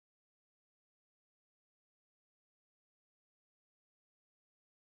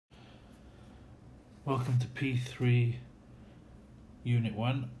Welcome to P3 Unit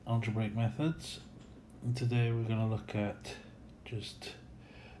 1 Algebraic Methods, and today we're going to look at just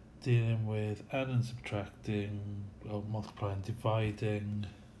dealing with adding, subtracting, multiplying, dividing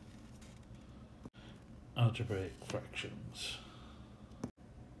algebraic fractions.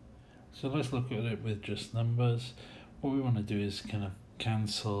 So let's look at it with just numbers. What we want to do is kind of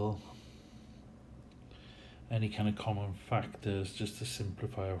cancel any kind of common factors just to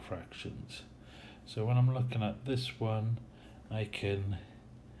simplify our fractions. So when I'm looking at this one, I can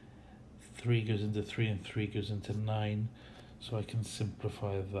 3 goes into 3 and 3 goes into 9, so I can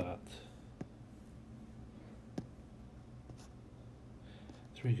simplify that.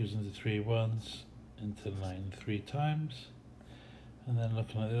 3 goes into 3 once, into 9 3 times. And then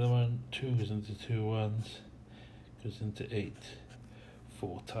looking at the other one, 2 goes into 2 once, goes into 8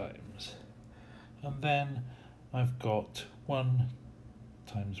 4 times. And then I've got 1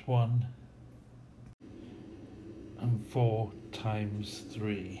 times 1 and 4 times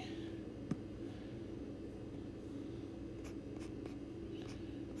 3.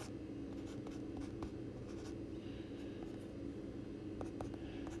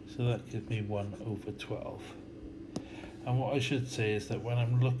 So that gives me 1 over 12. And what I should say is that when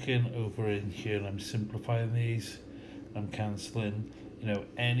I'm looking over in here and I'm simplifying these, I'm cancelling,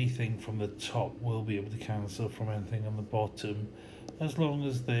 anything from the top will be able to cancel from anything on the bottom as long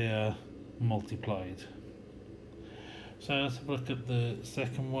as they are multiplied. So let's have a look at the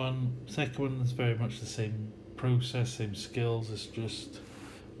second one. Second one is very much the same process, same skills, it's just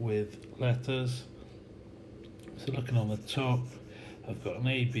with letters. So looking on the top, I've got an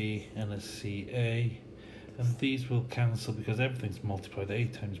AB and a CA, and these will cancel because everything's multiplied. A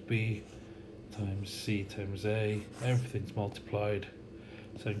times B times C times A, everything's multiplied.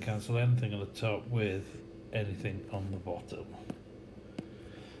 So I can cancel anything on the top with anything on the bottom.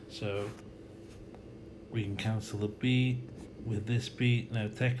 So we can cancel the B with this B. Now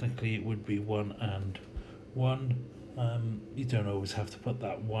technically it would be 1 and 1. You don't always have to put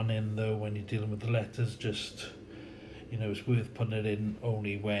that 1 in though when you're dealing with the letters, just it's worth putting it in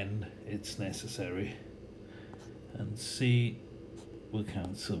only when it's necessary. And C will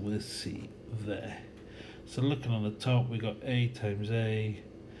cancel with C there. So looking on the top, we got A times A,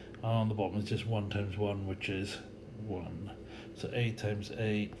 and on the bottom is just 1 times 1, which is 1. So A times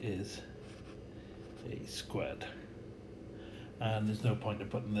A is A squared, and there's no point in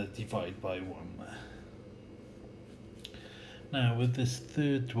putting the divide by 1 there. Now with this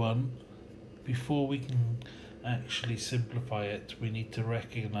third one, before we can actually simplify it, we need to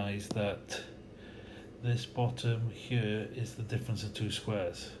recognize that this bottom here is the difference of 2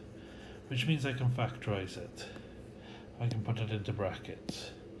 squares, which means I can factorize it. I can put it into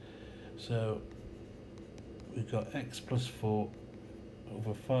brackets. So we've got x plus 4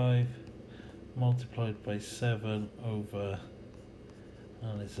 over 5 multiplied by 7 over,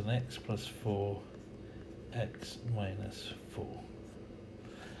 and it's an x plus 4 x minus 4.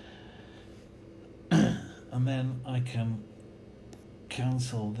 And then I can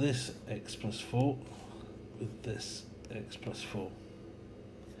cancel this x plus 4 with this x plus 4.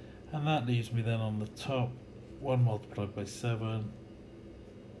 And that leaves me then on the top 1 multiplied by 7,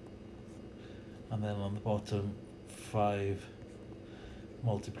 and then on the bottom 5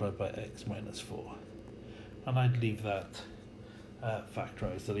 multiplied by x minus 4. And I'd leave that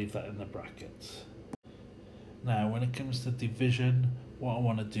factorized, I leave that in the brackets. Now when it comes to division, what I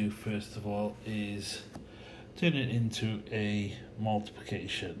want to do first of all is turn it into a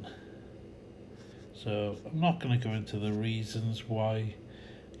multiplication. So I'm not going to go into the reasons why,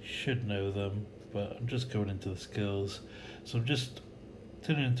 you should know them, but I'm just going into the skills. So I'm just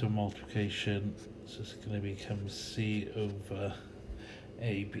turning it into a multiplication, so it's going to become C over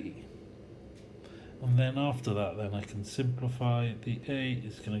AB. And then after that, then I can simplify. The A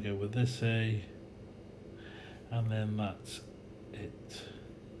is going to go with this A, and then that's it.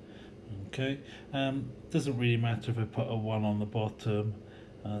 Okay, doesn't really matter if I put a 1 on the bottom.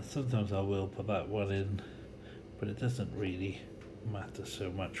 Sometimes I will put that 1 in, but it doesn't really matter so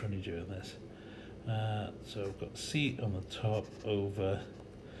much when you're doing this. So I've got C on the top over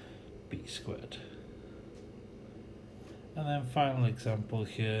B squared. And then final example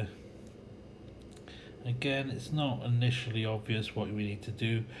here. Again, it's not initially obvious what we need to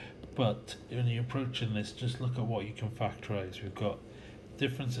do, but when you're approaching this, just look at what you can factorize. We've got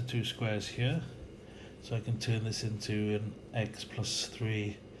difference of 2 squares here, so I can turn this into an x plus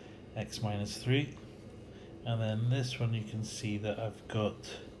 3 x minus 3, and then this one you can see that I've got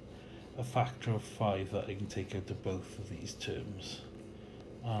a factor of 5 that I can take out of both of these terms.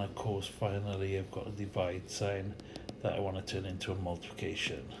 And of course finally I've got a divide sign that I want to turn into a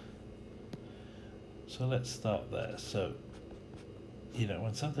multiplication. So let's start there. So, you know,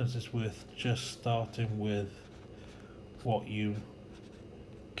 and sometimes it's worth just starting with what you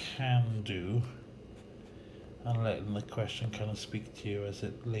can do and letting the question kind of speak to you as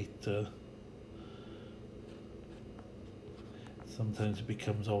it later. Sometimes it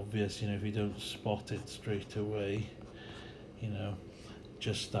becomes obvious, you know, if you don't spot it straight away, you know,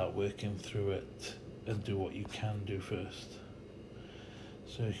 just start working through it and do what you can do first.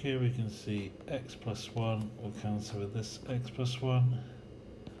 So here we can see x plus 1 will cancel with this x plus 1.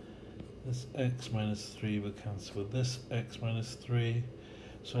 This x minus 3 will cancel with this x minus 3.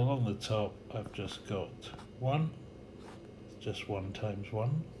 So along the top I've just got 1, just 1 times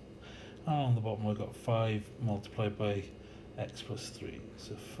 1. And on the bottom I've got 5 multiplied by x plus 3.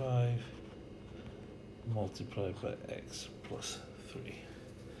 So 5 multiplied by x plus 3.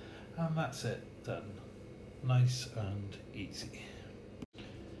 And that's it, done. Nice and easy.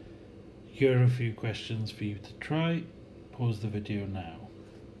 Here are a few questions for you to try. Pause the video now.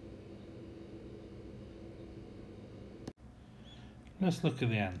 Let's look at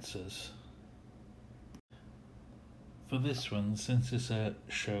the answers. For this one, since it's a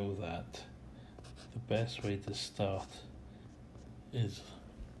show that, the best way to start is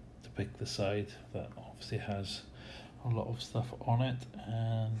to pick the side that obviously has a lot of stuff on it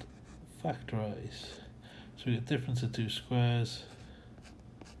and factorize. So we get difference of two squares.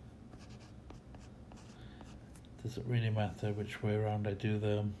 Doesn't really matter which way around I do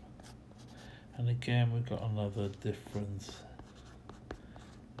them. And again we've got another difference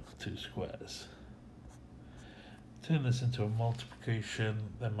of two squares. Turn this into a multiplication,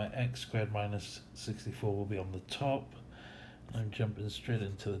 then my x squared minus 64 will be on the top. And I'm jumping straight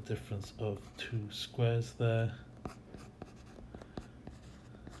into the difference of two squares there.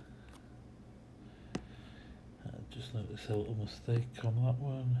 Just notice a little mistake on that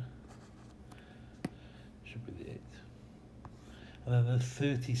one. Should be the 8. And then the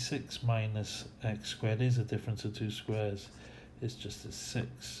 36 minus x squared is a difference of two squares. It's just a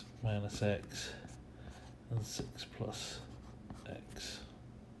 6 minus x and 6 plus x.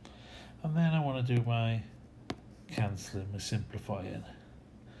 And then I want to do my cancelling, my simplifying.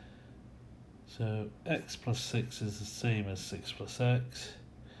 So x plus 6 is the same as 6 plus x.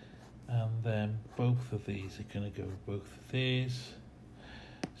 And then both of these are going to go with both of these.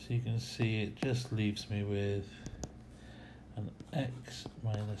 So you can see it just leaves me with an x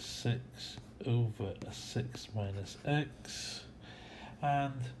minus 6 over a 6 minus x.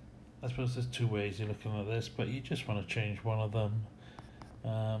 And I suppose there's two ways you're looking at this, but you just want to change one of them.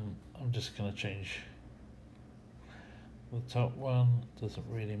 I'm just going to change the top one, doesn't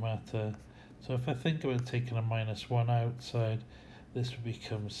really matter. So if I think about taking a minus 1 outside, this would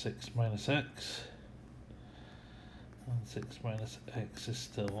become 6 minus x. And 6 minus x is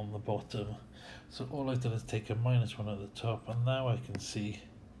still on the bottom. So all I've done is take a minus 1 at the top, and now I can see,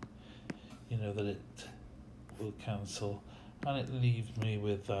 you know, that it will cancel, and it leaves me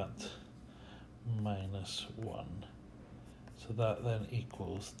with that minus 1. So that then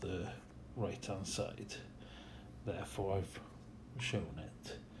equals the right hand side. Therefore I've shown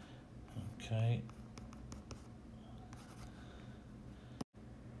it. Okay.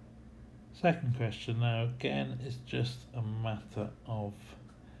 Second question now, again, is just a matter of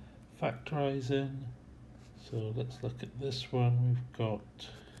factorising. So let's look at this one. We've got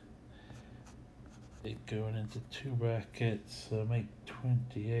it going into two brackets, so make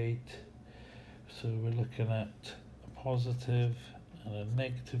 28. So we're looking at a positive and a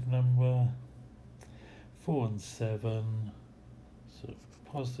negative number, 4 and 7. So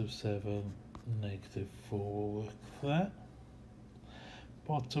positive 7, negative 4 will work for that.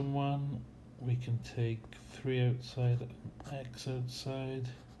 Bottom one, we can take 3 outside and x outside,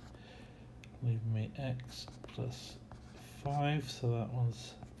 leave me x plus 5, so that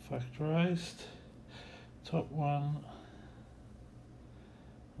one's factorised. Top one,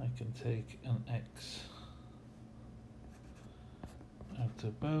 I can take an x out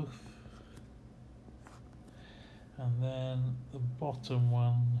of both, and then the bottom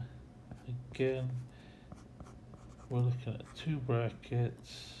one, again we're looking at two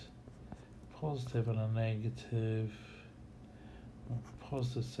brackets, positive and a negative,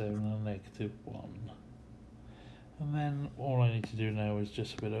 positive 7 and a negative 1. And then all I need to do now is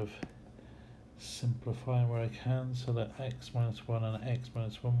just a bit of simplifying where I can, so that x minus 1 and x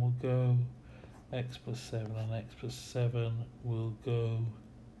minus 1 will go, x plus 7 and x plus 7 will go,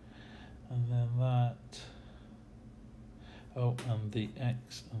 and then that, oh, and the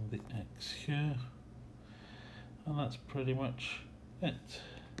x and the x here. And that's pretty much it.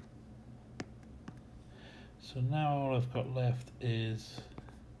 So now all I've got left is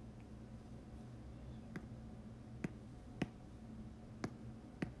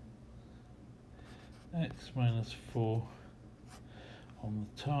x minus 4 on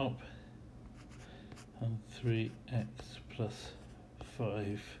the top and 3x plus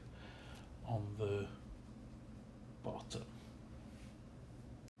 5 on the bottom.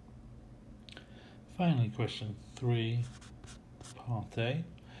 Finally, question 3, part A.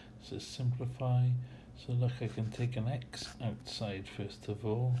 So simplify. So look, I can take an x outside first of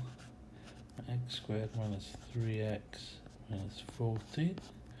all. X squared minus 3x minus 40.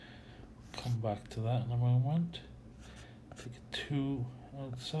 Come back to that in a moment. Take a 2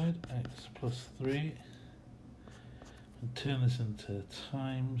 outside, x plus 3. And turn this into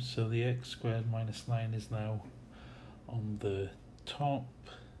times. So the x squared minus 9 is now on the top.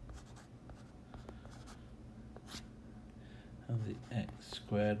 And the x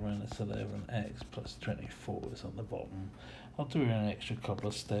squared minus 11x plus 24 is on the bottom. I'll do an extra couple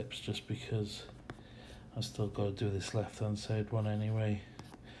of steps just because I've still got to do this left hand side one anyway.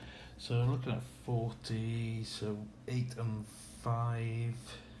 So looking at 40, so 8 and 5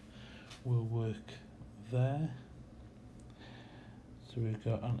 will work there. So we've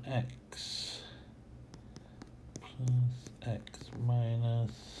got an x plus x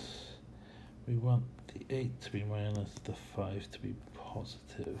minus, we want the 8 to be minus, the 5 to be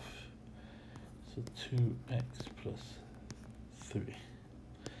positive. So 2x plus 3.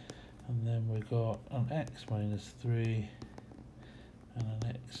 And then we got an x minus 3 and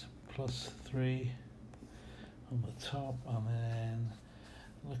an x plus 3 on the top. And then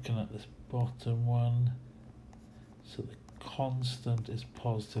looking at this bottom one, so the constant is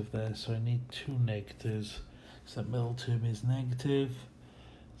positive there, so I need 2 negatives, so that middle term is negative.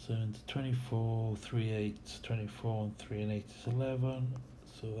 So into 24, 3 8, 24 and 3 and 8 is 11.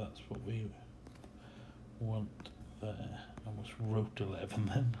 So that's what we want there. I almost wrote 11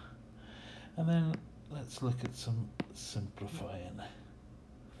 then. And then let's look at some simplifying.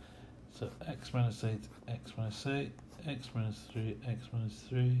 So x minus 8, x minus 8, x minus 3, x minus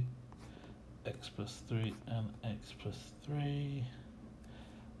 3, x plus 3 and x plus 3.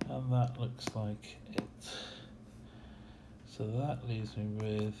 And that looks like it. So that leaves me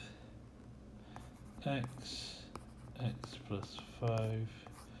with x plus 5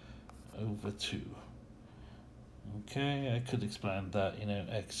 over 2. Okay, I could expand that, you know,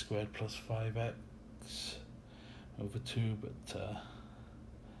 x squared plus 5x over 2, but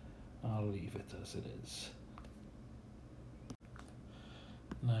I'll leave it as it is.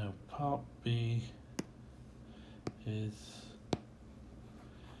 Now part B is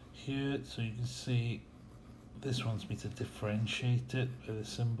here, so you can see this wants me to differentiate it by the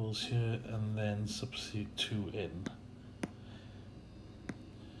symbols here and then substitute 2 in.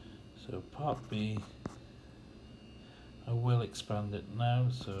 So part B, I will expand it now.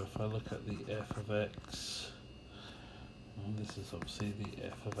 So if I look at the f of x, and this is obviously the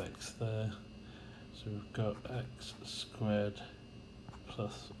f of x there. So we've got x squared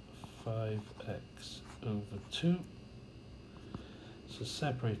plus 5x over 2. So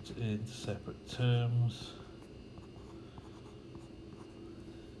separate it into separate terms.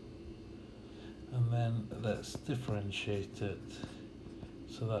 And then let's differentiate it.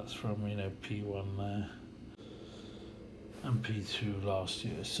 So that's from, you know, P1 there and P2 last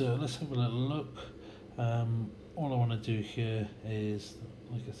year. So let's have a little look. All I want to do here is,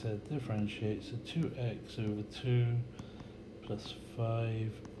 like I said, differentiate. So 2x over 2 plus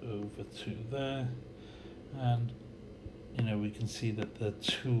 5 over 2 there. And, you know, we can see that the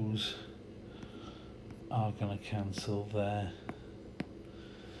 2's are going to cancel there.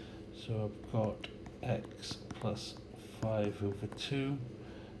 So I've got x plus 5 over 2.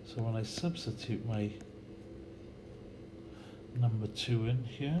 So when I substitute my number 2 in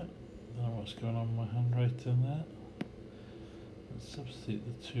here, I don't know what's going on with my handwriting there. Let's substitute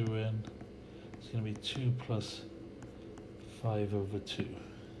the 2 in. It's going to be 2 plus 5 over 2.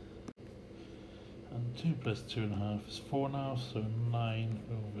 And 2 plus 2.5 is 4 now, so 9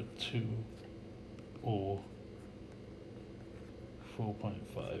 over 2, or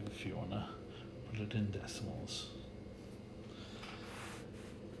 4.5 if you want to put it in decimals.